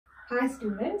Hi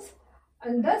students,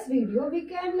 in this video we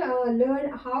can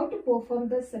learn how to perform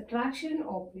the subtraction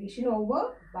operation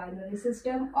over binary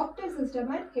system, octal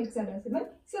system and hexadecimal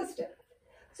system.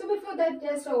 So before that,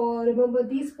 just remember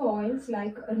these points.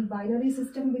 Like in binary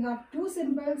system we have two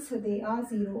symbols, they are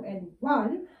 0 and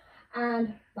 1,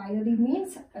 and binary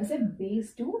means as a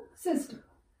base 2 system.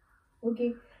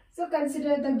 Okay, so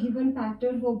consider the given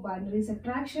pattern for binary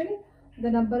subtraction.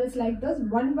 The number is like this: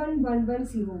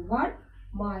 111101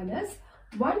 minus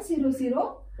 100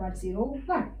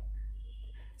 101.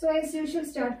 So as usual,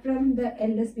 start from the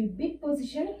LSB bit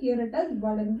position. Here it is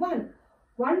 1 and 1.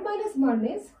 1 minus 1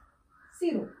 is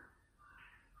 0.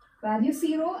 Value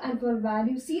 0, and for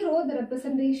value 0, the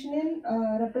representation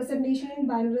in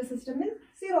binary system is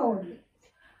 0 only.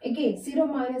 Again, 0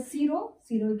 minus 0,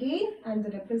 0 again, and the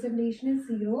representation is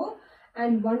 0.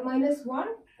 And 1 minus 1,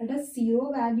 it is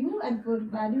 0 value, and for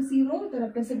value 0, the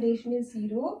representation is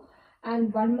 0.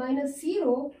 And 1 minus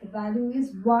 0, the value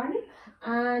is 1,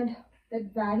 and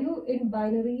that value in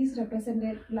binary is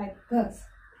represented like this.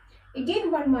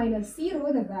 Again, 1 minus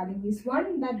 0, the value is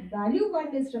 1, that value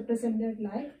 1 is represented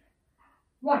like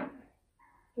 1.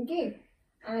 Okay,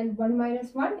 and 1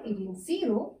 minus 1, again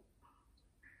 0.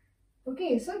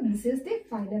 Okay, so this is the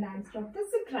final answer of the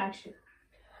subtraction.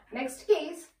 Next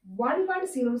case,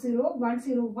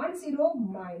 11001010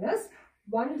 minus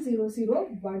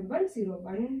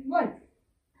 1001111.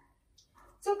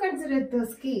 So consider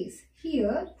this case.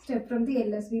 Here, step from the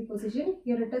LSB position.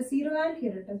 Here it is 0 and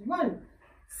here it is 1.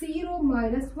 0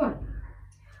 minus 1.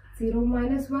 0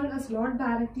 minus 1 is not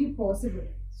directly possible.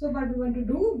 So what we want to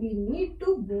do? We need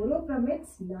to borrow from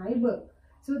its neighbor.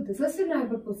 So this is the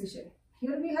neighbor position.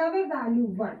 Here we have a value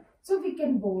 1. So we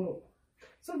can borrow.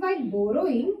 So while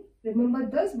borrowing, remember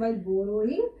this, while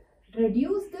borrowing,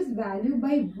 reduce this value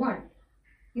by 1.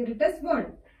 Here it is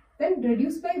 1. Then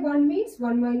reduce by 1 means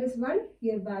 1 minus 1.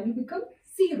 Here value becomes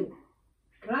 0.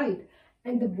 Right.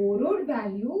 And the borrowed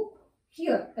value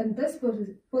here in this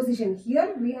position,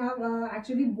 here we have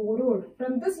actually borrowed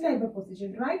from this neighbor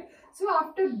position, right? So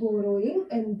after borrowing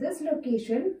in this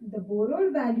location, the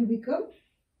borrowed value becomes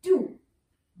 2.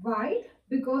 Why?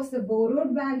 Because the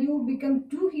borrowed value become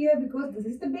 2 here, because this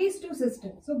is the base 2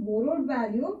 system. So borrowed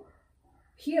value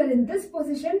here in this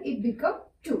position, it become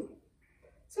 2.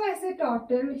 So as a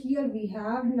total, here we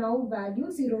have now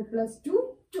value 0 plus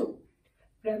 2, 2.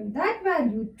 From that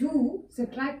value 2,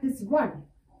 subtract this 1.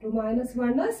 2 minus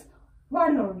 1 is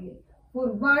 1 only.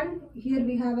 For 1, here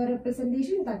we have a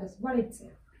representation, that is 1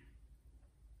 itself.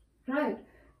 Right.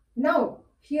 Now,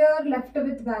 here left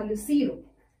with value 0.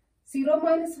 0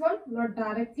 minus 1, not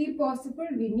directly possible.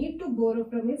 We need to borrow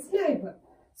from its neighbor.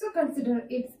 So consider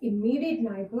its immediate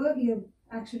neighbor. Here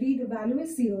actually the value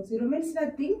is 0. 0 means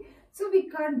nothing. So we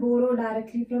can't borrow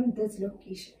directly from this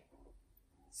location.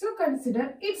 So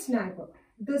consider its neighbor,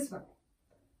 this one.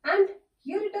 And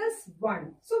here it is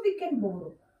 1. So we can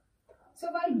borrow.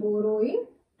 So while borrowing,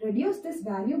 reduce this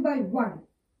value by 1.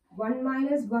 1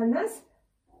 minus 1 is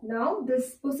now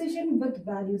this position with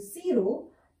value 0.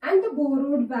 And the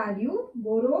borrowed value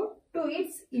borrowed to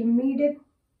its immediate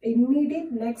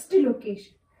next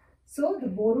location. So the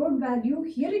borrowed value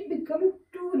here it becomes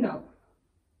 2 now.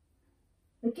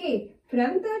 Okay,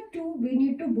 from that 2 we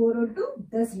need to borrow to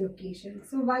this location.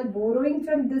 So while borrowing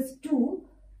from this 2,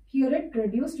 here it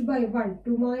reduced by 1.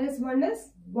 2 minus 1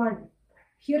 is 1.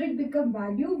 Here it becomes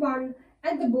value 1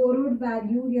 and the borrowed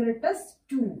value here it is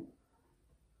 2.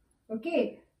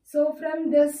 Okay, so from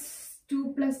this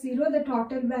 2 plus 0, the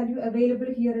total value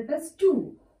available here it is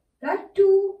 2. That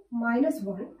 2 minus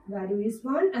 1, value is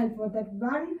 1, and for that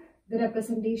 1, the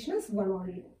representation is 1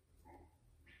 only.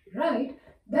 Right.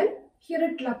 Then here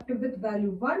it left with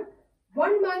value 1.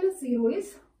 1 minus 0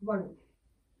 is 1.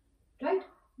 Right.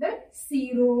 Then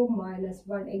 0 minus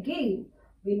 1 again.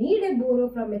 We need a borrow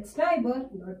from its neighbor.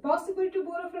 Not possible to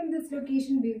borrow from this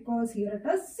location because here it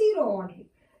is 0 only.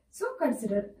 So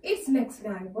consider its next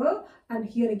neighbor, and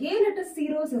here again it is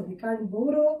 0, so we can't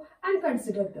borrow, and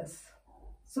consider this.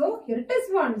 So here it is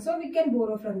 1, so we can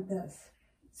borrow from this.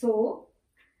 So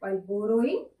while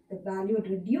borrowing, the value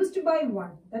reduced by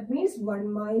 1. That means 1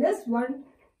 minus 1.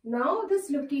 Now this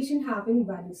location having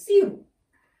value 0.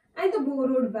 And the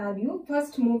borrowed value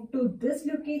first moved to this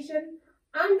location,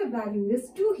 and the value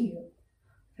is 2 here.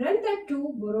 From that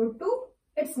 2 borrowed to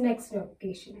its next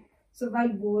location. So while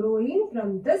borrowing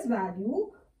from this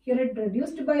value, here it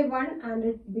reduced by 1 and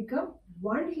it become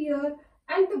 1 here,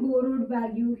 and the borrowed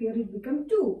value here it become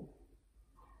 2.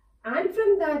 And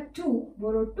from that 2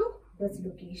 borrowed to this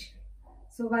location.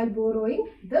 So while borrowing,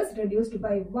 this reduced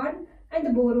by 1 and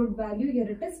the borrowed value here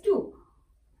it is 2.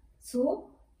 So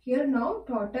here now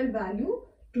total value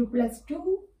 2 plus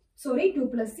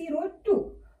 0,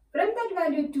 2. From that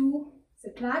value 2,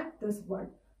 subtract this 1.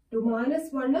 2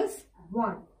 minus 1 is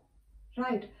 1.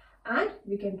 Right? And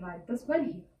we can write this one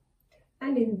here.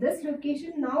 And in this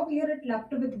location, now here it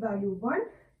left with value 1.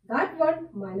 That 1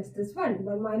 minus this 1.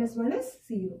 1 minus 1 is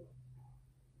 0.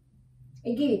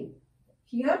 Again,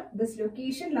 here this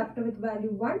location left with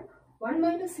value 1. 1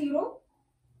 minus 0,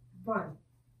 1.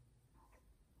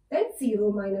 Then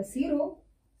 0 minus 0,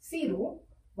 0.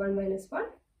 1 minus 1,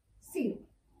 0.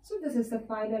 So this is the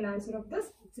final answer of this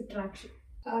subtraction.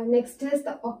 Next is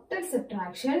the octal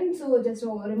subtraction. So just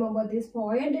remember this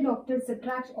point in octal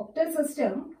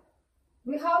system.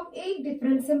 We have 8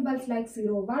 different symbols like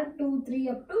 0, 1, 2, 3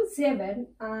 up to 7,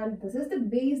 and this is the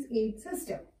base 8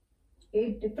 system.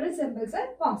 8 different symbols are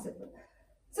possible.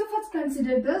 So first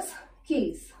consider this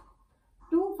case.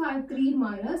 253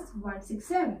 minus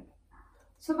 167.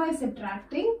 So by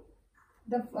subtracting,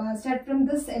 start from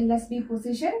this LSB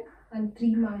position and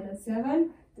 3 minus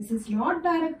 7. This is not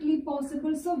directly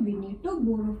possible, so we need to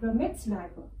borrow from its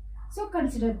neighbor. So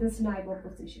consider this neighbor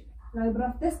position. Neighbor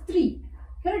of this 3.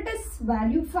 Here it is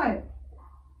value 5.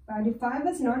 Value 5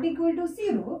 is not equal to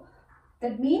 0.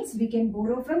 That means we can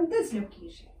borrow from this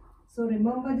location. So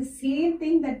remember the same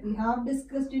thing that we have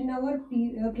discussed in our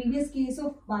previous case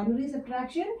of binary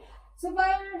subtraction. So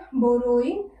while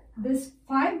borrowing, this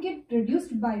 5 get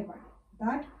reduced by 1.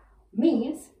 That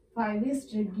means 5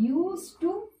 is reduced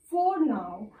to 4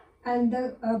 now, and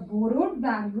the borrowed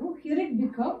value here it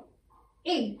become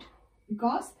 8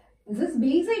 because this is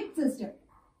base 8 system.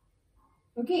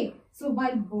 Okay, so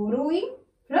while borrowing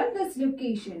from this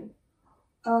location,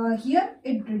 here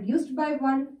it reduced by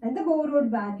 1 and the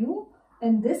borrowed value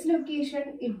in this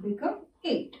location it become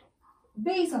 8,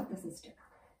 base of the system.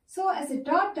 So as a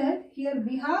total, here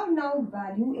we have now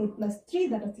value 8 plus 3,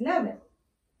 that is 11.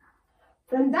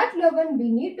 From that 11 we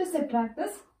need to subtract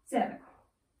this 7.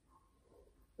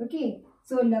 Okay,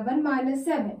 so 11 minus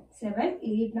 7, 7,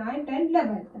 8, 9, 10,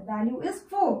 11. The value is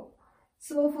 4.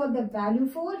 So for the value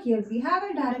 4, here we have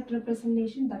a direct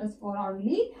representation, that is 4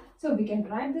 only. So we can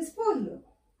write this 4 here.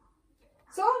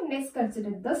 So next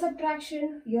consider the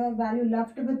subtraction. Here value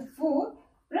left with 4.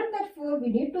 From that 4 we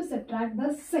need to subtract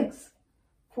the 6.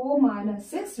 4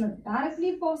 minus 6 not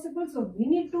directly possible. So we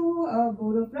need to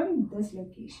borrow from this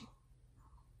location.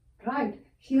 Right.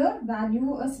 Here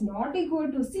value is not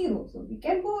equal to 0. So we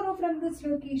can borrow from this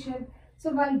location.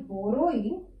 So while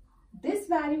borrowing, this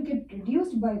value get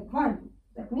reduced by 1.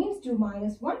 That means 2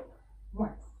 minus 1,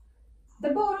 1. The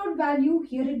borrowed value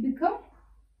here it become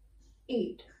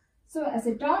 8. So as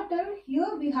a total,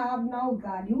 here we have now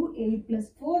value 8 plus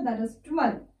 4, that is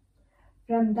 12.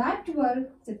 From that 12,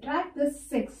 subtract this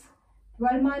 6.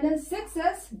 12 minus 6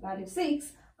 is value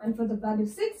 6. And for the value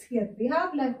 6, here we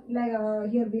have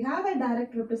here we have a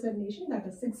direct representation, that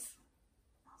is 6.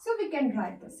 So we can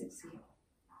write the 6 here.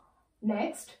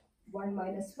 Next, 1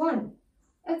 minus 1.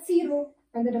 That's 0.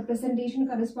 And the representation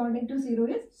corresponding to 0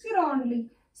 is 0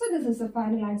 only. So this is the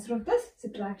final answer of this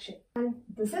subtraction. And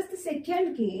this is the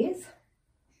second case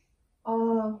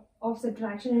of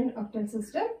subtraction in octal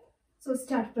system. So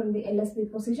start from the LSB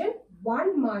position.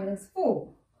 1 minus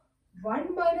 4.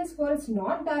 1 minus 4 is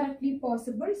not directly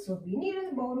possible. So we need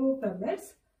to borrow from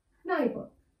its neighbor.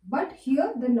 But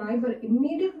here the neighbor,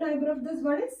 immediate neighbor of this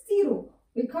one is 0.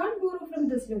 We can't borrow from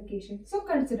this location. So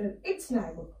consider its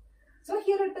neighbor. So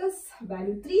here it is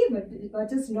value 3,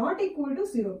 which is not equal to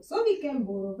 0. So we can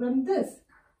borrow from this.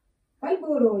 While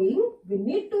borrowing, we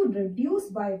need to reduce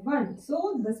by 1.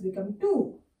 So this becomes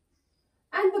 2.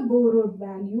 And the borrowed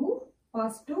value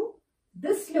pass to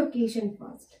this location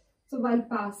first. So while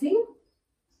passing,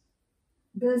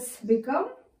 this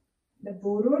become, the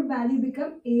borrowed value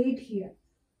become 8 here.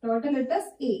 Total it is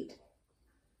 8.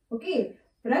 Okay.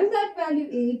 From that value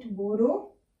 8,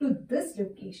 borrow to this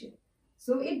location.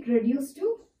 So it reduced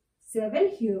to 7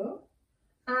 here,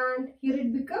 and here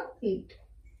it become 8.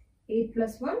 8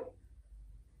 plus 1,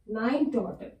 9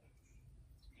 total.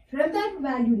 From that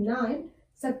value 9,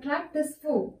 subtract this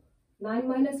 4. 9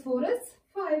 minus 4 is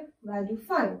 5, value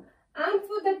 5. And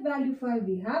for that value 5,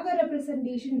 we have a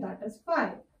representation, that is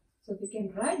 5. So we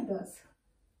can write this.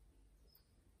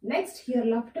 Next, here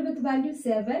left with value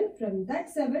 7. From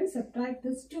that 7, subtract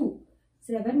this 2.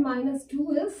 7 minus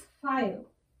 2 is 5.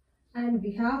 And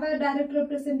we have a direct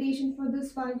representation for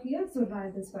this 5 here. So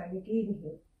write this 5 again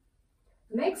here.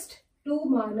 Next, 2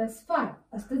 minus 5.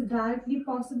 Is this directly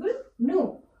possible?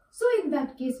 No. So in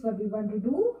that case, what we want to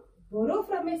do? Borrow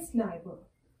from its neighbor.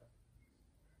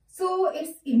 So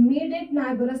its immediate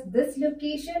neighbor is this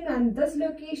location, and this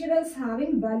location is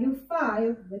having value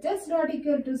 5, which is not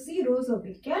equal to 0. So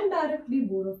we can directly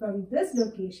borrow from this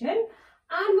location,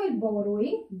 and while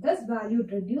borrowing, this value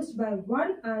reduced by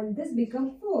 1 and this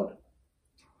become 4.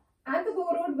 And the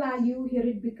borrowed value here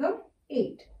it become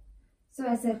 8. So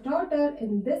as a total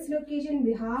in this location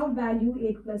we have value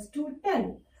 8 plus 2,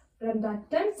 10. From that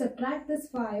 10 subtract this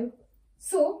 5.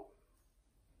 So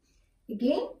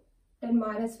again 10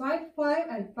 minus 5, 5,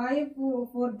 and 5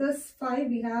 for this 5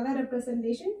 we have a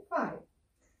representation 5.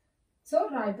 So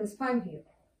write this 5 here.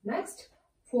 Next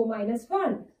 4 minus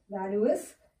 1 value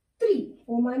is 3.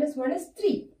 4 minus 1 is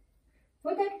 3.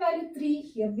 For that value 3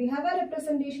 here we have a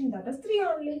representation that is 3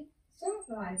 only. So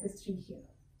write this 3 here.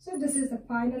 So this is the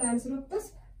final answer of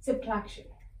this subtraction.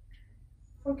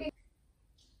 Okay.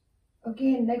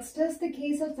 Okay, next is the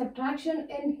case of subtraction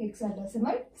in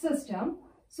hexadecimal system.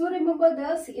 So remember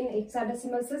this, in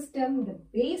hexadecimal system, the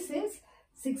base is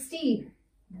 16.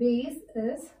 Base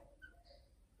is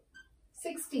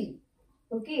 16.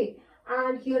 Okay.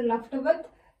 And here left with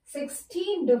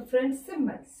 16 different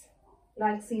symbols.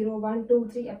 Like 0, 1, 2,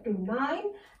 3 up to 9.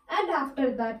 And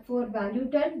after that for value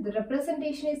 10, the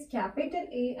representation is capital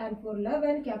A, and for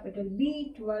 11, capital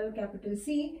B, 12, capital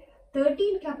C,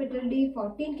 13, capital D,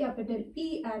 14, capital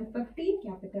E, and 15,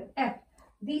 capital F.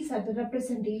 These are the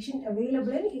representation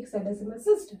available in hexadecimal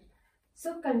system.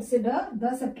 So consider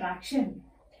the subtraction.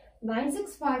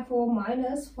 9654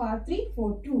 minus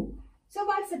 5342. So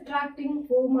while subtracting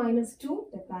 4 minus 2,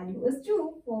 the value is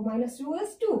 2. 4 minus 2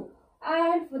 is 2.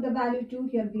 And for the value 2,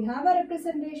 here we have a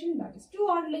representation that is 2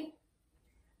 only.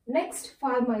 Next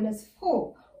 5 minus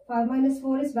 4. 5 minus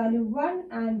 4 is value 1,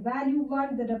 and value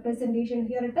 1, the representation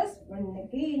here it is 1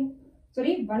 again.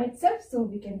 Sorry, 1 itself. So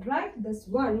we can write this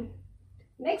 1.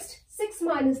 Next 6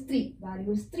 minus 3,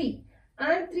 value is 3,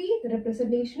 and 3, the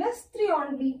representation is 3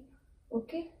 only.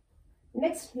 Okay.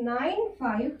 Next 9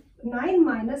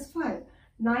 minus 5.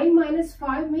 9 minus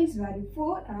 5 means value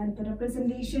 4, and the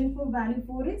representation for value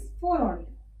 4 is 4 only.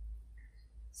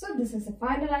 So this is the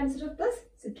final answer of this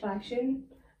subtraction.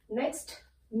 Next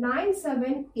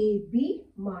 97AB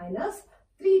minus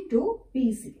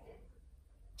 32BC.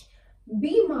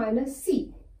 B minus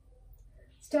C.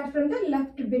 Start from the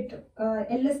left bit,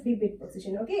 LSB bit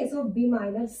position. Okay, so B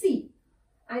minus C.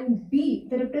 And B,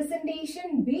 the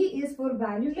representation B is for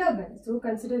value 11. So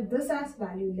consider this as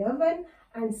value 11,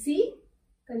 and C,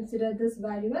 consider this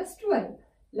value as 12.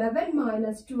 11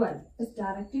 minus 12 is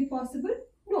directly possible?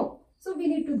 No. So we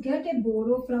need to get a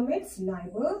borrow from its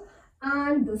neighbor,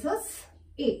 and this is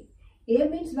A. A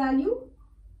means value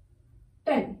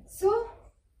 10. So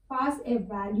pass a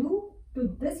value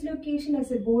to this location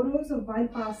as a borrow. So while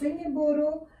passing a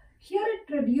borrow, here it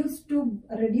reduced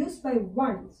by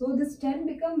 1. So this 10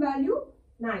 become value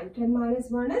 9. 10 minus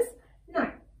 1 is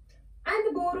 9. And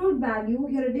the borrowed value,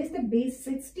 here it is the base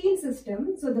 16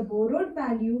 system. So the borrowed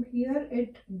value here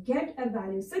it get a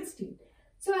value 16.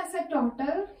 So as a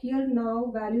total here now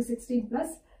value 16 plus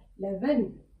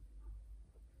 11.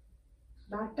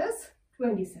 That is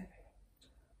 27.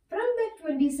 From that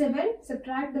 27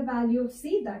 subtract the value of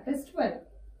C, that is 12.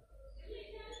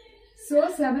 So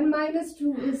 7 minus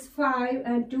 2 is 5,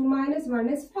 and 2 minus 1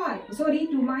 is 5. Sorry,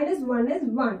 2 minus 1 is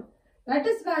 1. That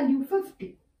is value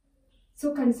 50.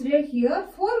 So consider here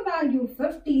for value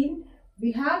 15,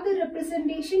 we have the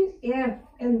representation F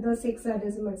in this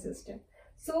hexadecimal system.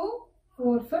 So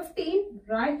for 15,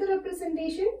 write the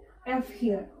representation F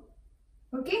here.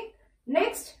 Okay.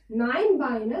 Next 9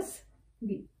 minus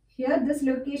B. Here this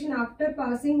location, after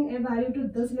passing a value to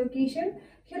this location,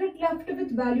 here it left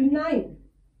with value 9.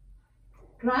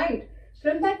 Right.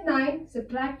 From that 9,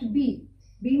 subtract B.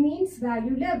 B means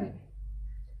value 11.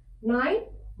 9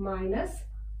 minus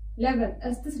 11.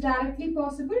 Is this directly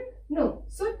possible? No.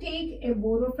 So take a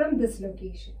borrow from this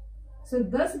location. So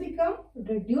this become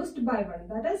reduced by 1.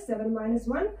 That is 7 minus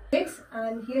 1, 6,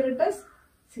 and here it is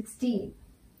 16.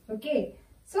 Okay.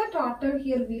 So total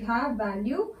here we have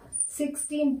value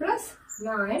 16 plus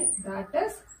 9, that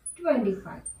is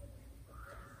 25.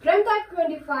 From that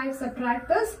 25 subtract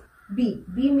this B.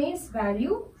 B means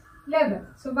value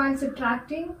 11. So while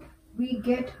subtracting we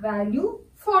get value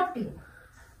 14.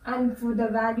 And for the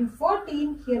value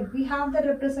 14 here we have the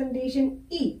representation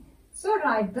E. So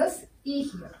write this E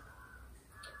here.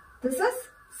 This is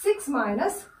 6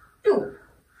 minus 2.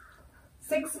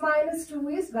 6 minus 2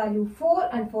 is value 4,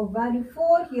 and for value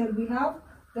 4 here we have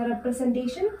the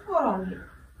representation 4 only.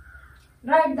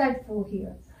 Write that 4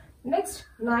 here. Next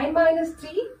 9 minus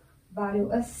 3 value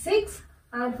is 6,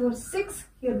 and for 6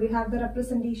 here we have the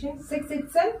representation 6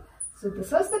 itself. So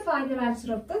this was the final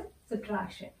answer of the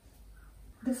subtraction.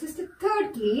 this is the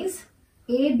third case,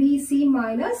 A, B, C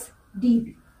minus D,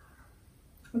 B.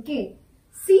 Okay,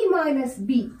 C minus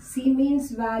B. C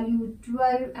means value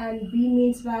 12 and B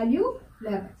means value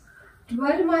 11.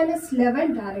 12 minus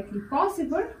 11 directly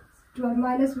possible. 12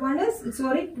 minus 11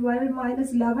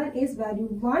 is value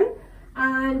 1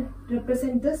 and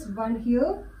represent this 1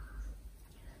 here.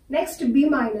 Next, B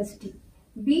minus D.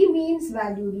 B means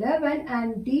value 11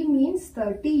 and D means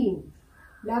 13.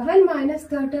 11 minus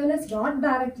 13 is not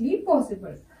directly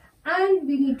possible. And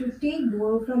we need to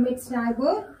borrow from its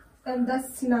neighbor, and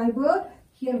thus neighbor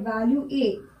here value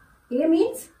A. A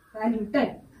means value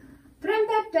 10. From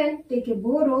that 10 take a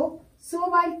borrow. So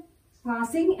while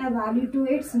passing a value to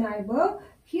its neighbor,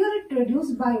 here it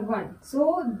reduced by 1.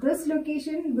 So this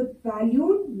location with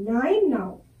value 9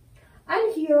 now.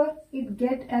 And here it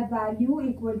get a value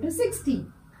equal to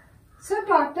 16. So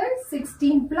total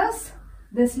 16 plus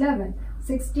this 11.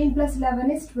 16 plus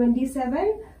 11 is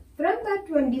 27. From that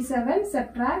 27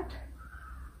 subtract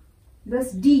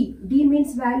this D. D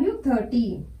means value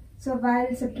 13. So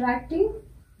while subtracting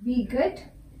we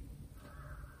get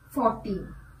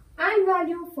 14. And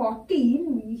value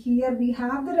 14, here we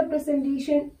have the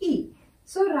representation E.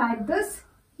 So write this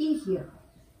E here.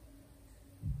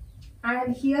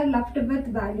 And here left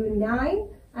with value 9.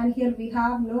 And here we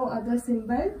have no other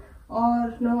symbol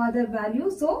or no other value.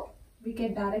 So we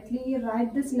can directly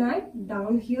write this 9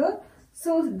 down here.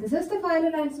 So this is the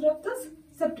final answer of this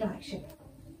subtraction.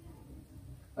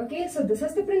 Okay, so this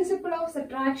is the principle of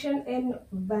subtraction in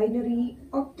binary,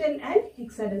 octal and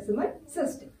hexadecimal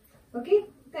system. Okay,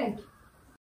 thank you.